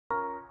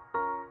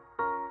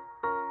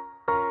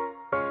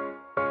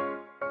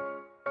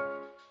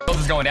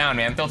is going down,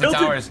 man. Tilted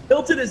towers.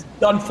 Tilted is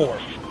done for.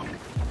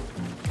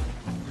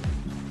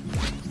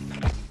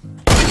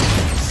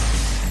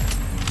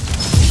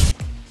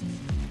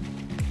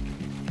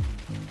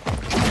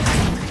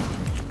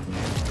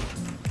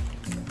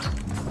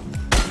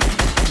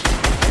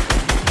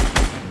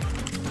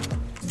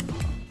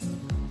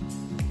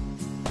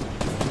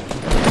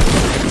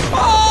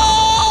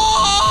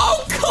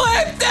 Oh,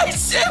 clip that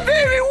shit,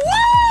 baby!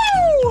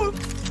 Woo!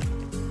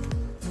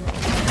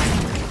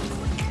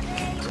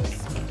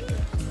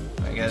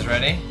 Are you guys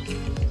ready?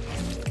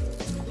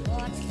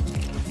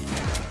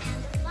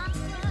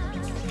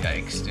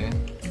 Yikes, dude.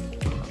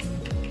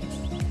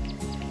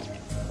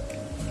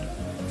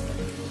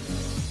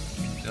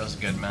 Feels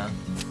good, man.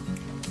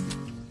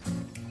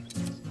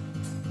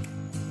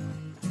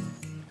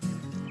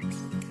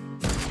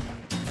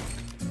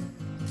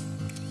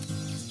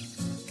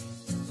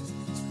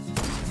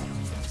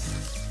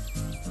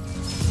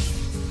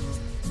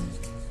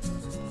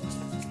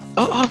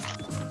 Oh,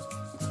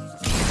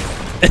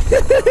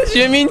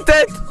 j'ai mis une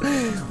tête.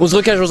 On se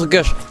recache, on se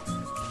recache.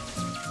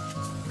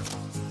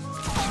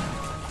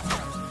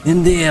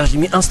 MDR, j'ai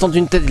mis instant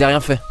d'une tête, il a rien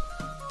fait.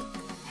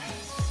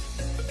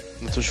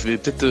 Attends, je vais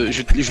peut-être...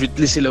 je vais te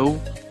laisser là-haut.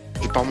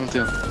 Je vais pas remonter.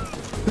 Hein.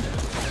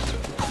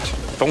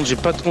 Par contre, j'ai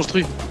pas de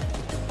construit.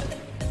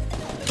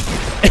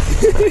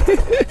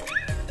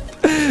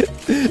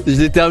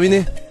 Je l'ai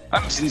terminé.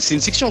 Ah, mais c'est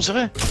une section, c'est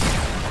vrai.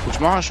 Faut que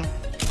je m'arrache. Hein.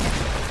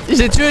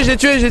 J'ai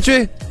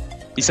tué.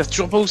 Ils savent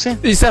toujours pas où c'est.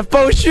 Ils savent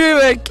pas où je suis,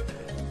 mec.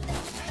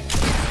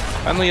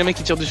 Ah non, y'a un mec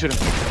qui tire dessus là.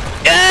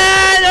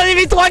 Ah, j'en ai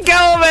mis 3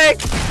 KO, mec.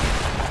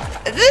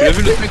 Tu l'as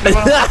vu le mec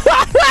là-bas?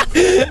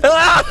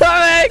 Ah,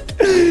 mec.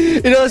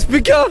 Il en reste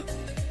plus qu'un.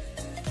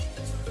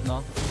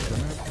 No.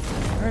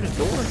 I heard a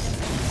door.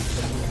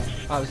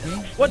 Oh, it's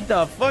me? What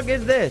the fuck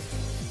is this?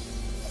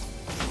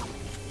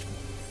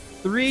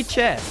 3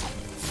 chests.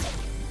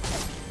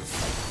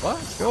 What?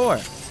 Sure.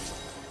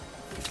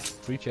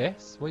 3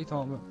 chests? What are you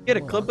talking about? Get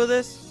a clip of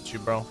this? You,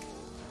 bro.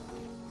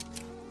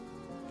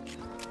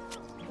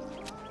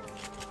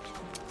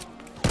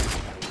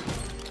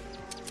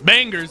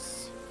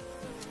 Bangers.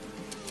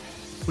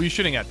 Who are you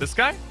shooting at? This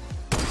guy?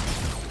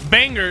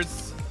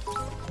 Bangers.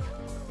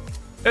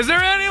 Is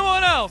there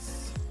anyone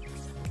else?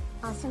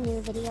 Awesome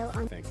new video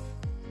on.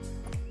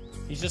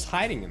 He's just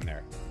hiding in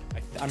there.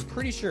 I'm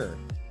pretty sure.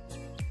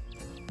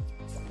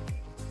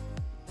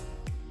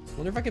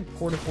 Wonder if I could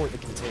port-a-fort the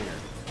container.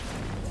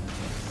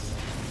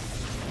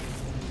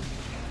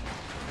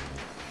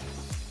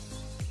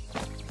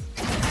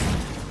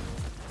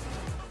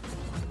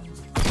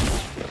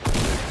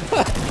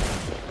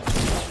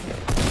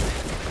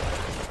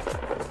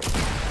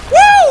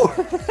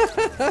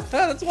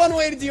 That's one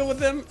way to deal with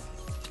him.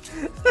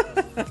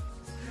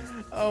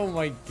 Oh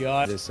my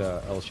god. This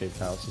L-shaped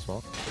house as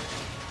well.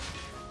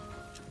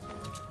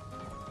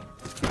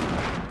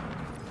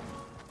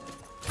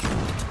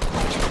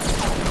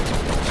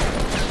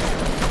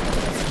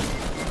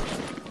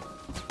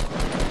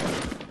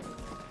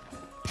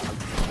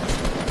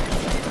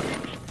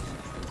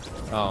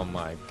 Oh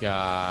my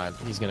god.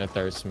 He's gonna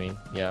thirst me.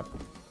 Yep.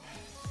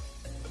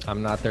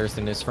 I'm not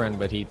thirsting his friend,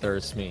 but he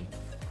thirsts me.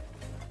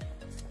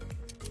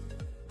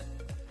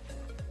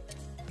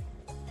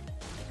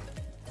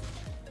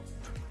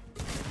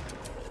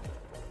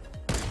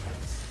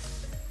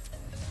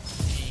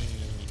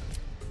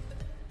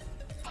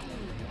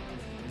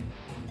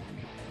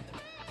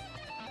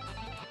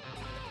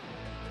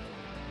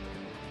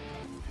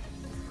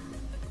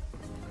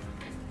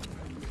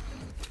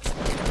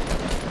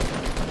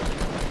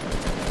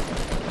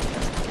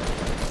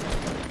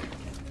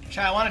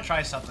 Chat, I want to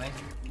try something.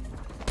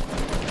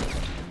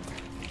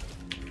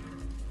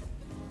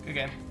 Good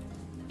game.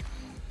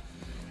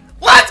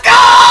 Let's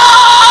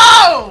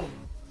go!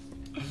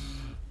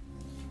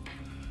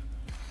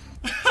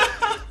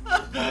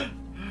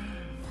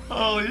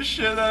 Holy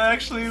shit, that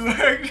actually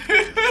worked.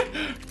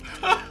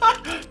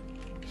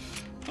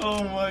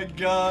 Oh my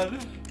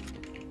god.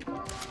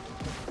 Oh,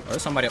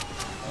 there's somebody up.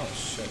 Oh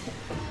shit.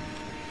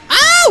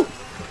 Ow!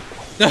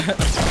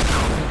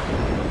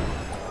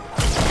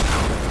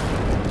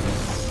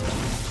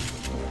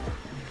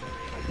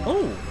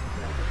 Oh!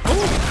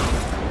 Oh!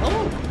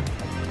 Oh!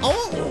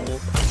 Oh!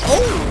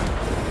 Oh!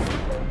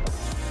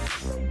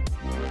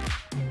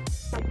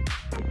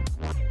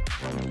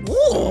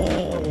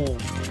 Whoa!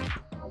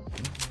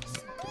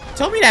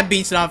 Tell me that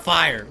beat's not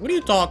fire. What are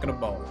you talking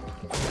about?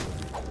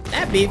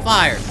 That beat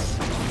fire.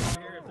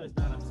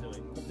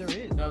 There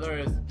is. No, there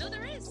is. No,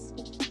 there is.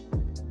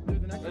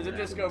 There's a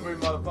disco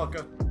room,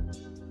 motherfucker.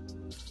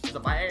 There's a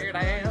bad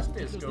ass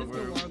disco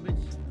room.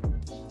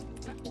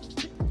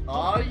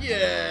 Oh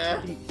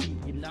yeah.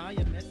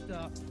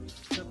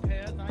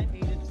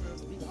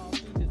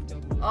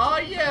 Oh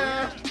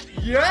yeah.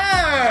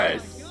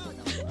 Yes.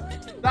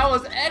 That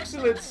was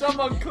excellent.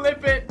 Someone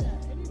clip it.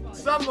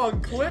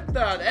 Someone clip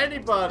that.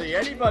 Anybody.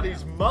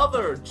 Anybody's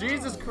mother.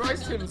 Jesus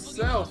Christ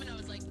himself.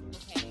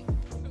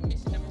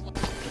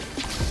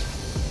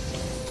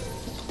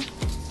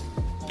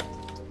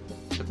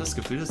 Ich hab das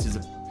Gefühl, dass diese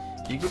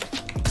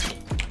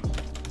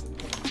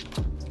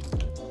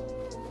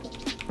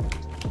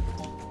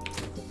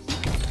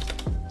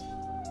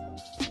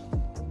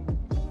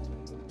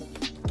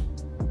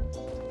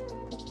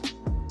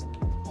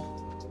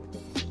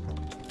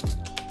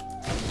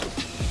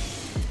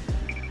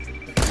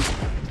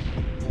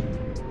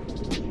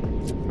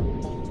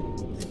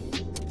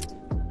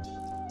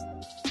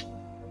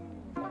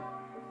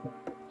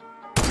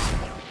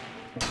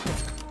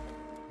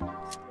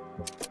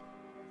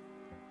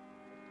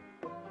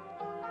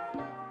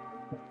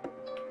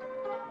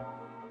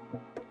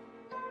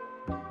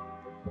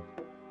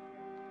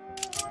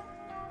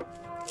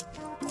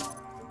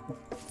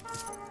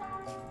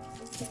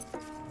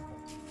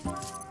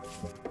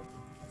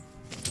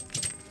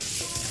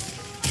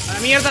 ¡A la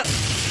mierda!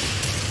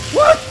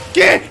 What?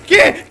 ¿Qué?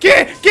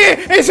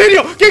 ¿En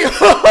serio? ¿Qué?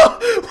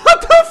 What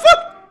the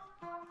fuck?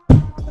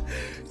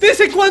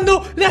 ¿Desde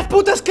cuándo las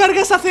putas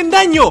cargas hacen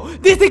daño?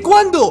 ¿Desde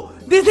cuándo?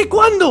 ¿Desde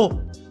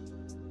cuándo?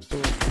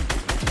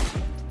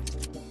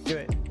 Do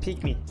it.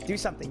 Peek me. Do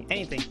something.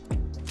 Anything.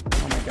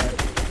 Oh my god.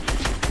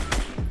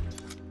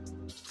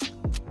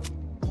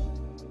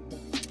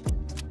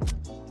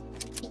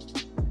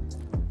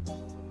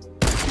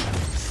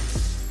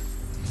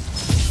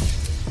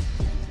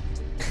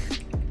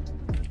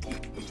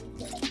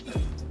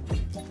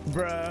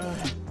 Bruh.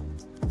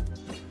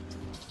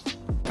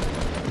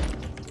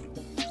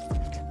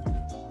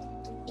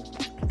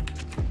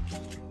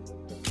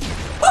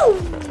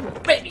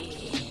 Baby.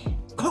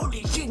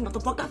 Holy shit,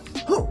 motherfucker.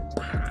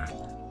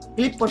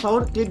 Clip, por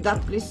favor, clip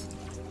that, please.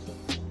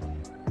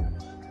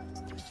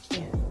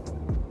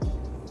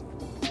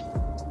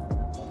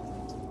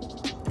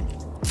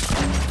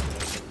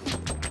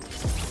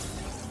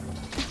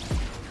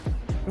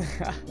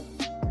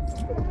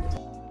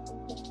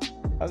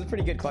 That was a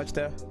pretty good clutch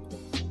though.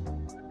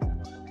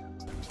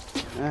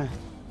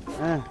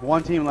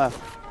 One team left.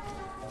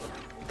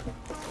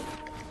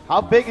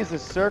 How big is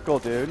this circle,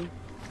 dude?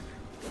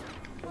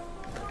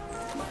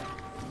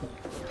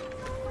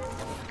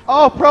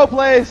 Oh, pro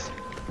plays!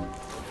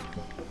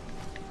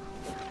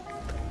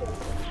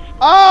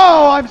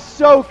 Oh, I'm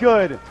so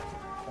good!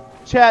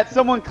 Chat,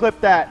 someone clip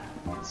that.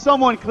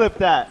 Someone clip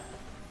that.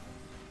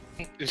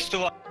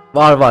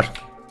 Var.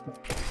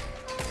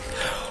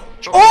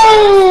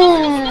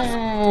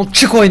 Oh!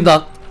 Çık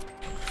oyundan.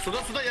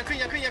 Suda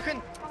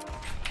yakın.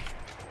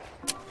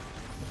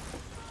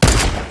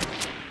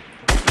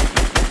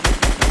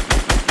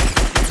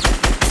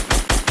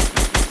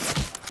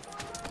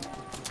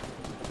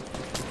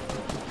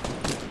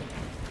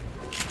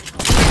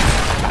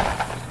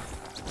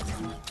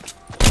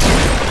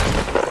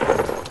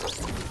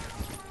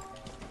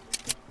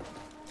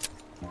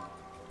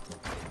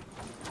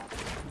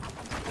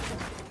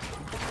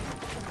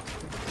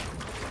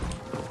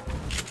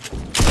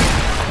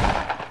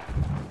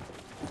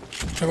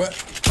 Wait, what?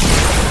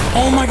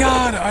 Oh my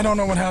god, I don't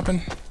know what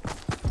happened.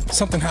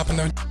 Something happened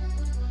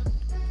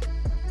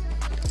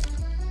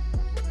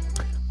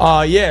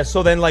though. Yeah,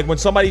 so then like when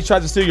somebody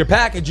tries to steal your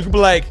package, you can be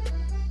like,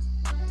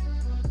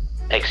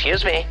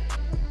 Excuse me.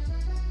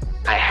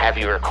 I have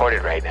you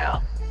recorded right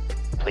now.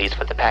 Please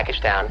put the package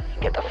down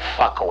and get the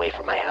fuck away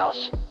from my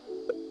house.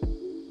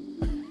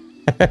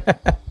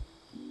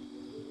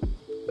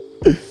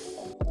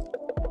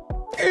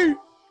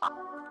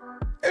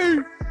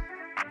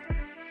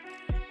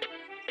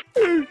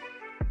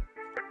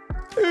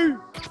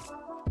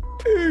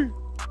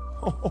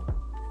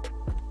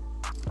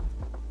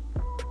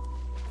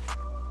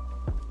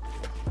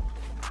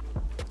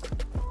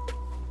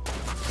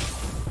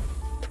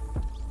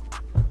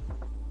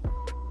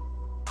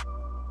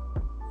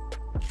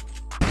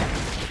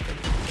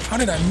 How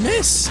did I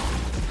miss?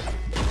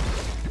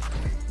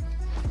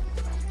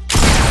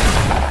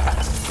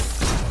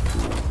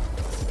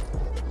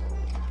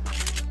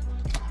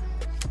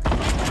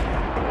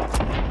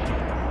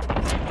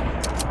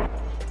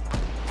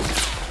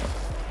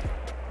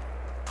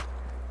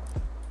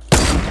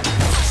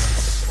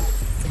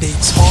 They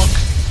talk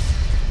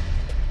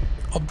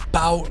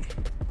about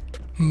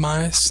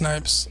my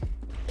snipes.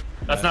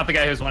 That's not the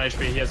guy who's 1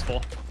 HP. He has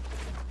full.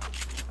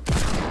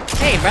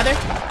 Hey, brother.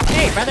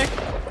 Hey, brother.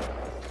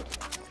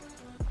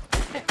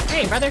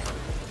 Hey, brother.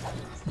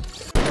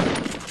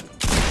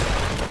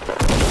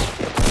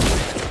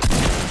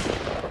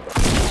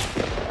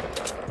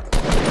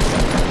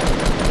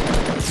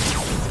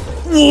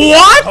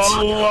 What?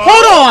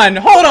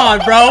 Hold on,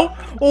 bro.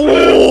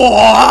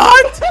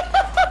 What?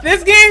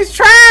 This game's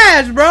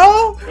trash,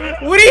 bro.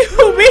 What do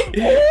you mean?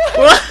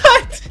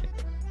 What?